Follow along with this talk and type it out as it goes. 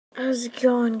How's it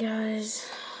going, guys?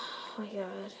 Oh my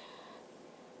god.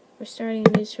 We're starting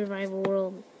a new survival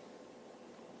world.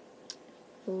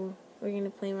 Ooh, we're gonna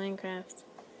play Minecraft.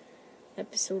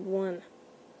 Episode 1.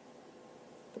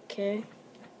 Okay?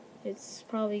 It's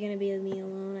probably gonna be me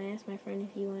alone. I asked my friend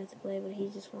if he wanted to play, but he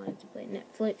just wanted to play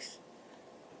Netflix.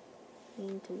 I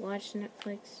need to watch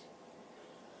Netflix.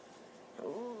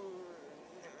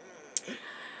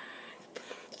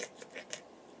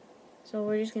 So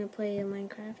we're just gonna play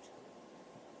Minecraft.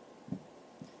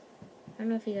 I don't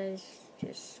know if you guys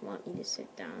just want me to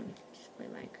sit down and just play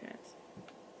Minecraft.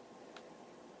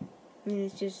 I mean,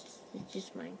 it's just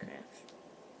Minecraft.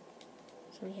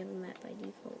 So we have a map by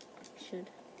default. Should.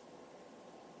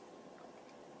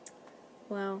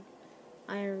 Wow,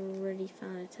 I already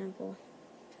found a temple.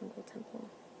 Temple.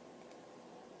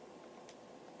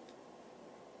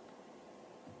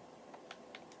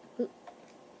 Ooh.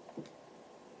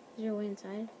 Is there a way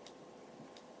inside?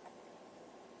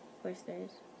 Of course there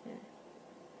is. Yeah.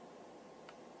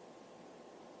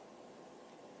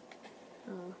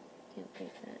 Oh, can't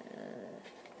break that.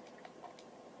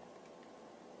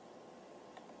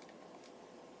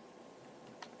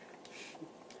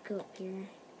 Go up here.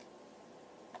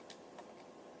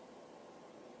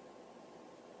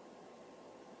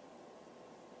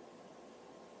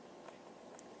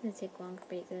 It's gonna take long to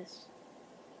break this.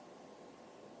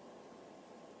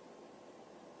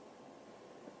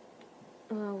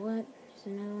 Oh, what?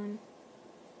 There's another one.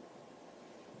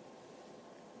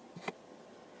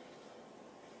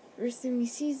 First thing we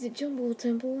see is the Jumbo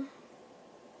Temple.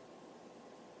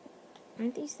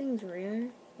 Aren't these things rare?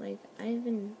 Like, I've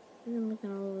been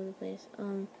looking all over the place.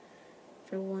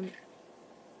 For one.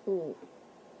 Ooh.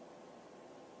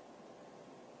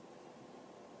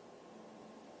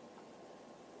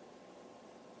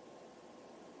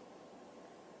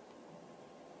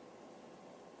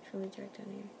 It's really dark down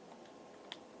here.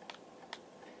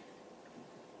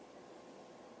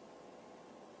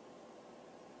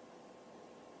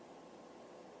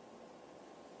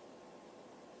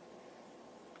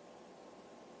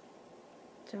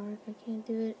 Dark, I can't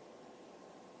do it.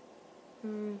 I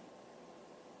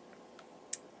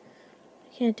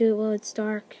can't do it while it's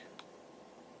dark.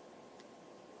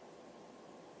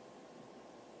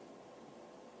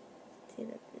 See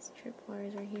that this tripwire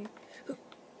is right here.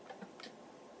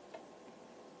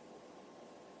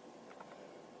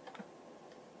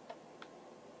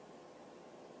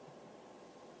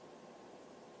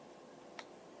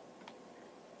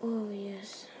 Oh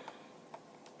yes.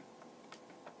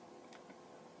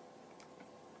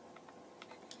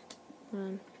 Hold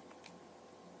on.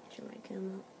 Should my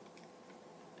come up.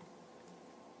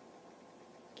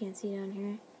 Can't see down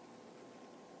here.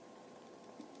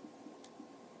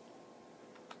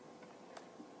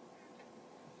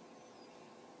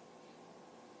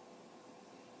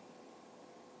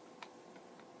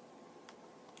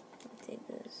 I'll take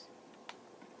this.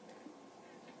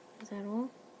 Is that all?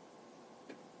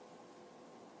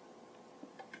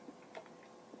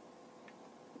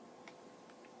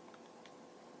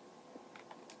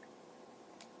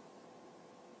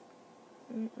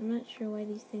 I'm not sure why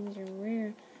these things are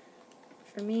rare.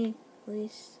 For me, at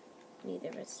least, need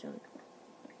the redstone.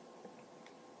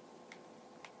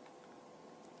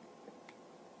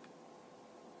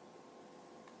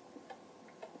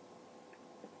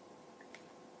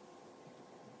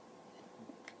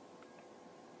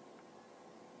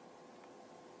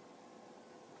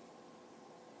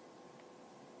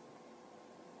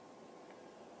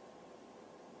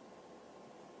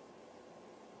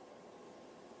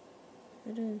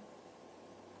 I don't.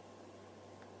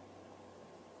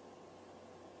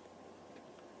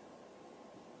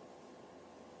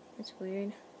 That's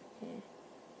weird. Okay.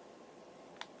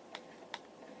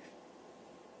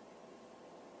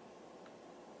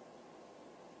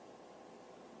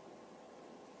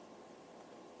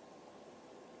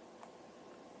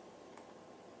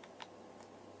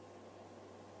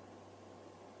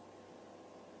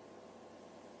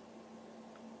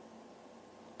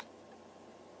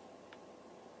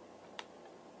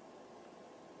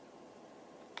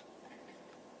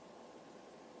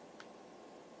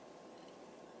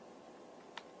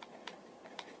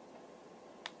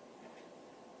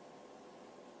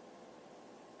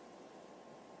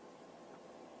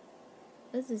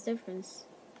 What's this difference?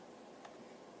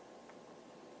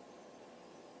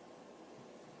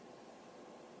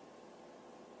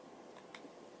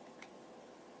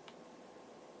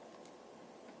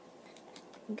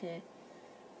 Okay.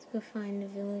 Let's go find the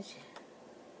village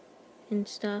and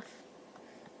stuff.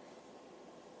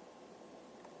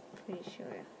 Pretty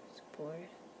sure it's bored.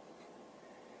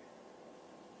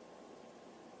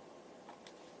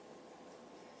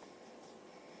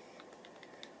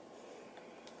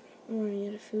 I'm running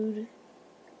out of food.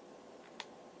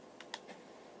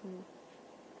 Oh.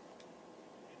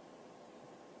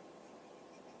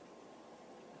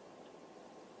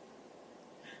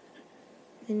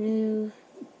 I knew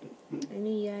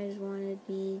you guys wanted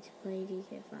me to play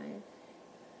GTA 5.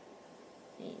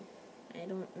 I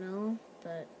don't know,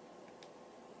 but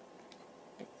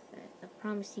I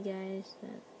promised you guys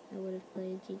that I would have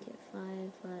played GTA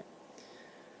 5, but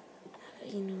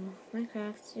you know,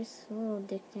 Minecraft's just a little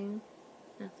addicting.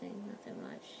 Nothing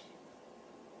much.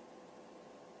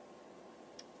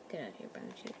 Get out of here,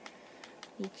 brown sheep.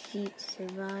 You cheat to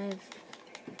survive.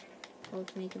 Hold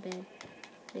to make a bed,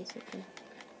 basically.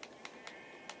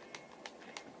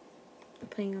 I'm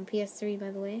playing on PS3, by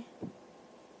the way.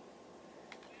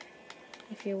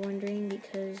 If you're wondering,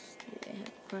 because I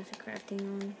have classic crafting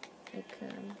on, like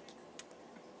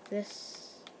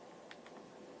this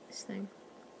thing.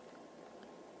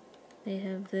 They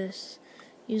have this.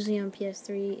 Usually on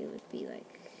PS3, it would be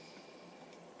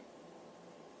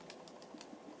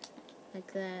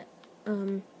like that.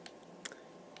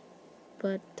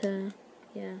 But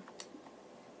yeah.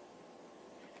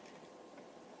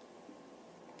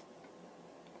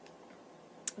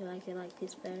 I like it like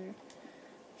this better.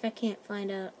 If I can't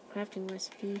find a crafting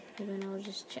recipe, well, then I'll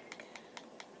just check.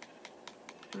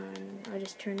 I'll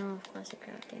just turn off classic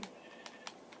crafting.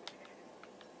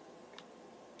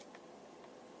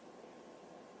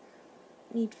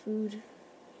 Need food.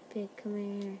 Pig, come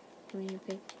here. Come here,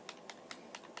 pig.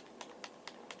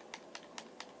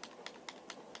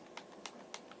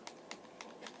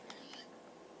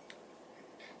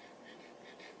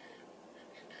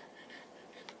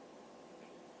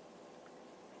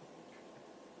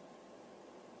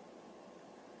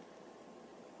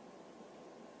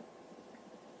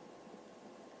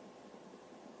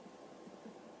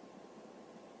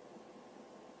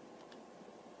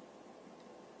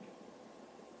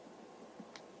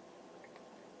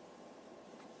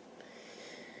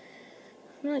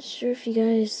 I'm not sure if you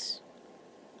guys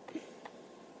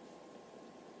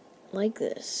like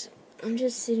this. I'm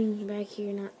just sitting back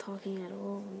here not talking at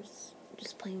all. I'm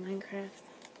just playing Minecraft.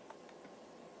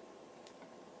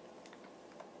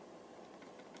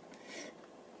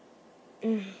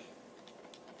 I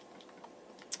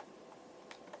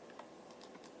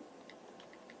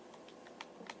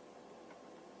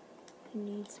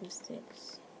need some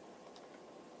sticks.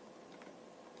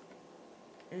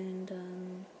 And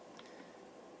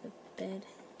the bed.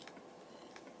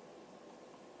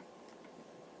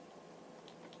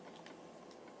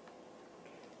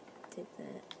 Take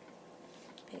that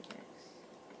pickaxe.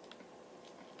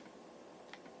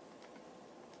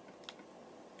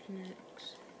 An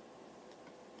axe.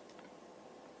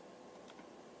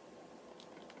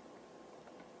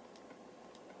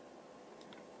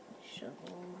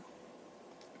 Shovel.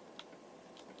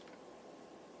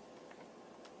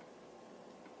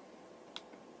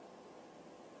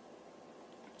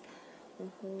 A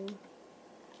hoe.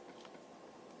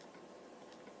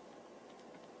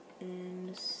 And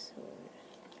a sword.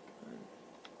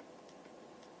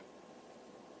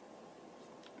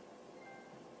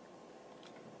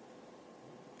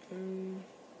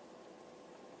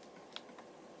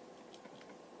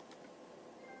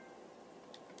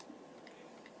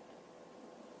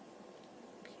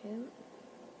 Okay.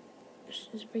 Let's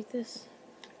just break this.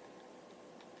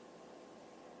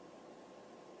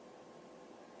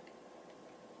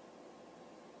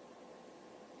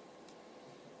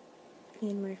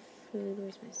 Need more food.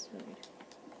 Where's my sword?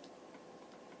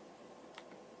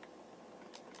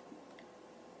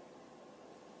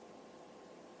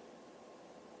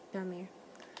 Down here.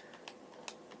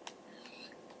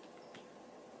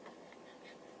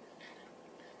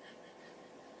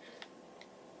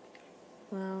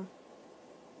 Well,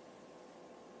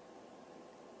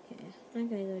 okay, I'm not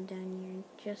gonna go down here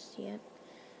just yet.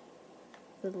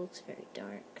 It looks very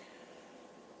dark.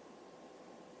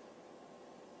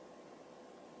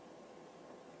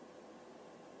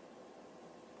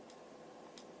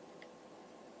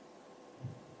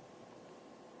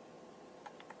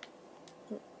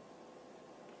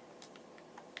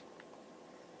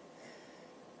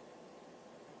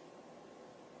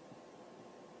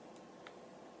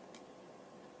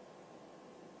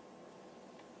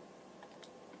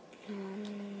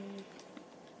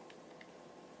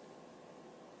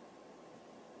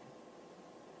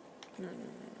 No.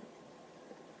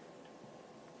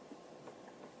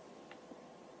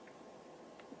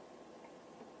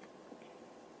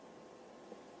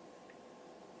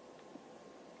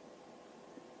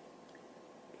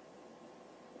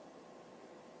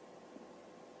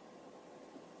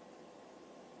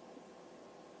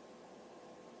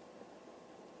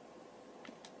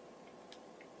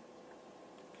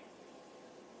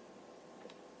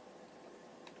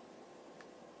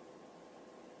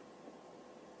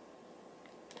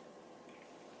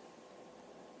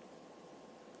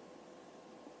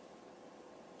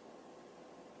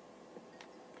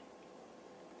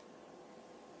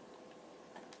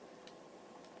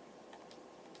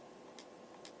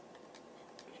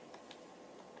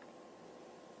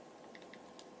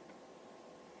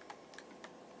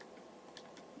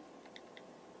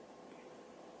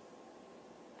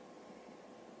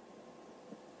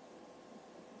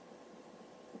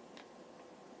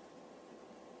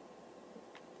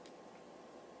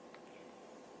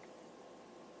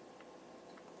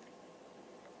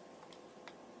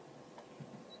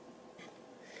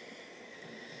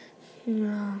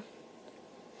 No.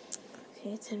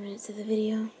 Okay, 10 minutes of the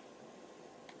video.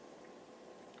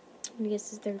 I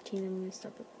guess it's 13, I'm gonna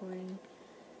stop recording.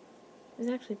 It's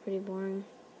actually pretty boring.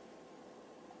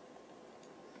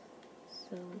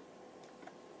 So,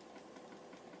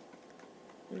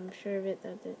 I'm sure of it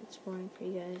that it's boring for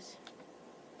you guys.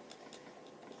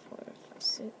 4, 5,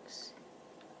 6.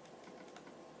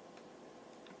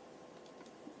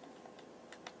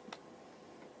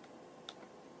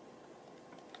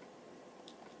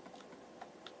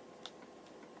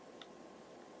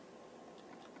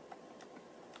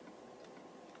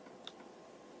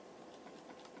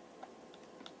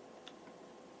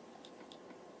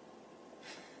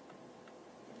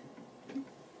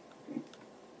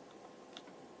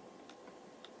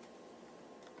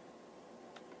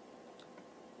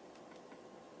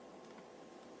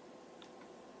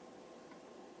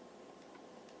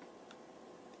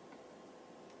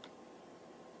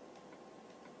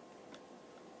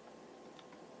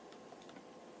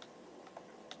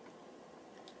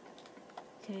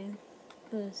 Okay,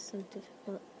 that was some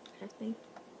difficult acting.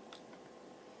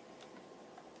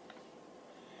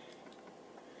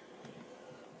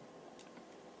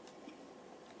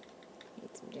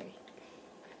 Need some dairy.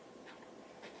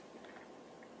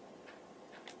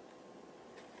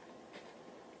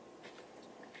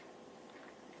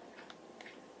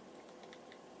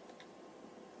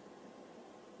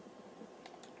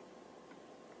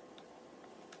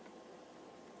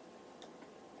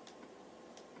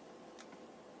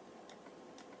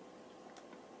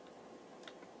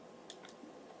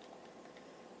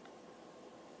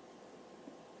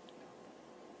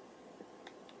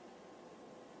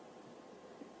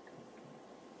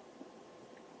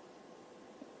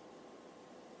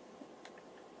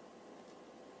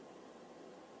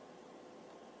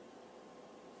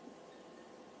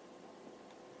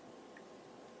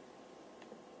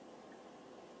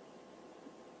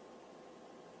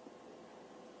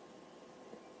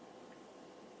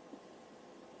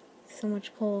 So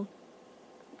much coal.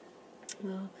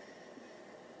 Well,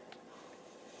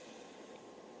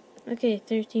 okay,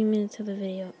 13 minutes of the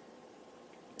video.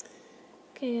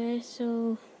 Okay, guys,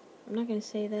 so I'm not gonna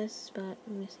say this, but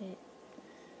I'm gonna say it.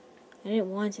 I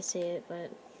didn't want to say it, but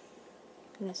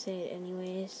I'm gonna say it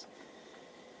anyways.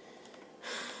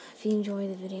 If you enjoy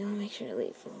the video, make sure to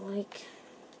leave a like,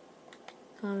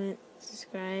 comment,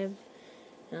 subscribe,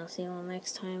 and I'll see you all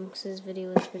next time, because this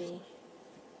video is pretty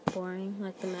boring,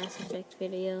 like the Mass Effect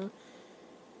video.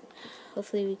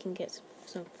 Hopefully we can get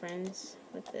some friends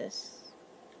with this,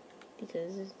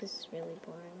 because this is really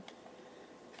boring.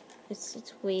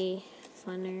 It's way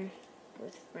funner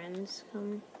with friends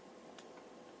come.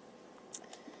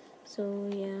 So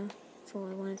yeah, that's all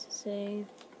I wanted to say.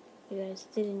 If you guys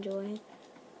did enjoy, make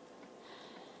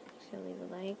sure to leave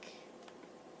a like,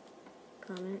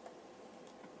 comment,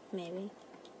 maybe,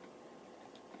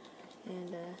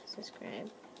 and subscribe.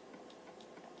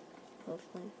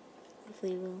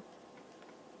 Hopefully you will.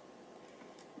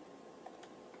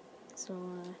 So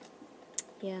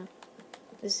yeah,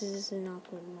 this is an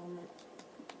awkward moment.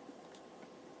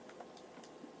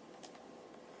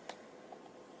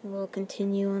 We'll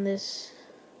continue on this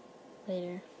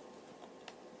later.